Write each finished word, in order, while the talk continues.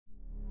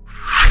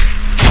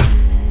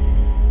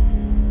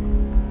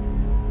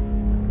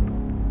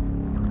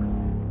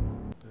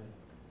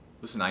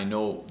Listen, I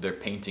know they're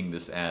painting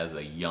this as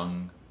a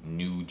young,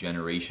 new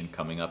generation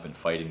coming up and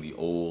fighting the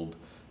old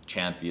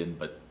champion,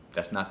 but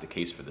that's not the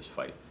case for this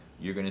fight.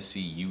 You're going to see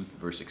youth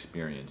versus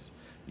experience.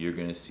 You're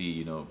going to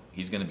see,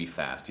 he's going to be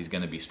fast. He's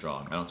going to be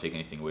strong. I don't take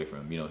anything away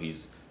from him.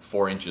 He's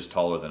 4 inches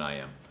taller than I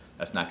am.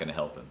 That's not going to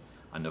help him.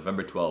 On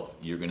November 12th,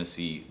 you're going to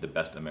see the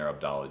best Amer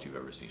Abdallah you've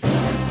ever seen.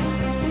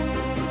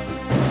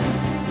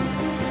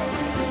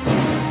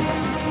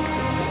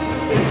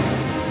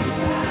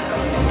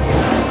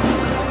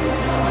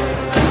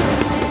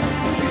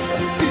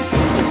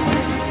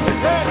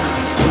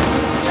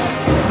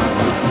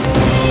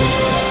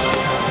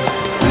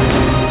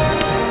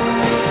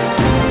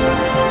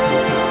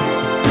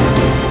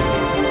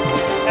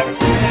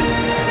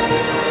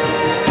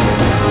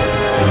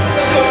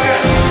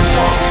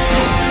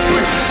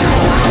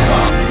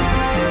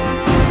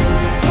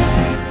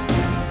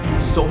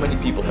 So many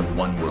people have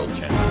won world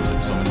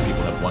championships, so many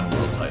people have won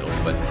world titles,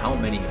 but how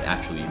many have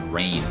actually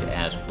reigned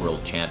as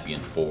world champion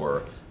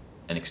for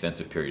an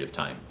extensive period of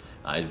time?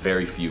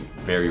 Very few,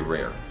 very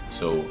rare.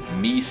 So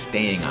me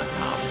staying on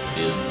top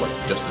is what's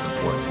just as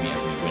important to me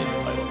as me winning the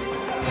title.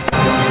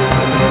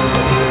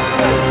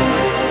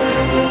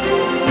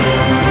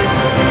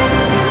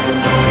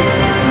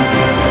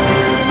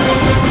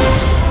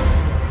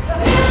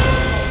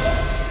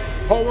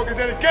 Hard work and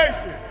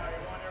dedication.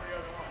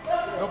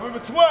 November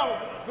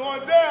 12th.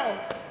 Going down.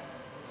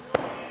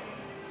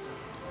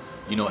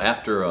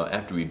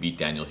 After we beat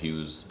Daniel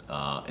Hughes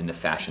in the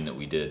fashion that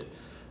we did,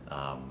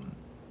 I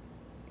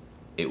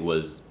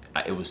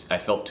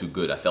felt too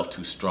good. I felt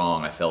too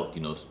strong. I felt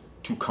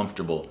too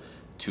comfortable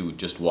to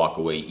just walk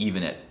away,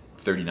 even at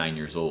 39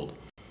 years old.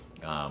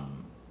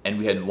 And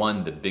we had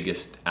won the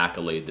biggest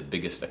accolade, the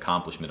biggest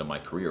accomplishment of my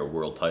career, a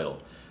world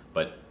title.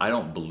 But I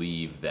don't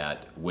believe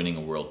that winning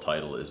a world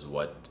title is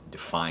what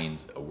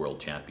defines a world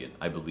champion.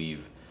 I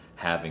believe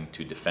having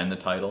to defend the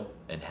title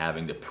and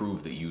having to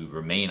prove that you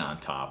remain on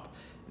top,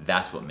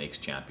 that's what makes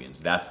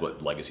champions. That's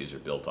what legacies are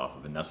built off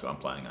of, and that's what I'm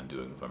planning on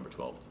doing November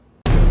 12th.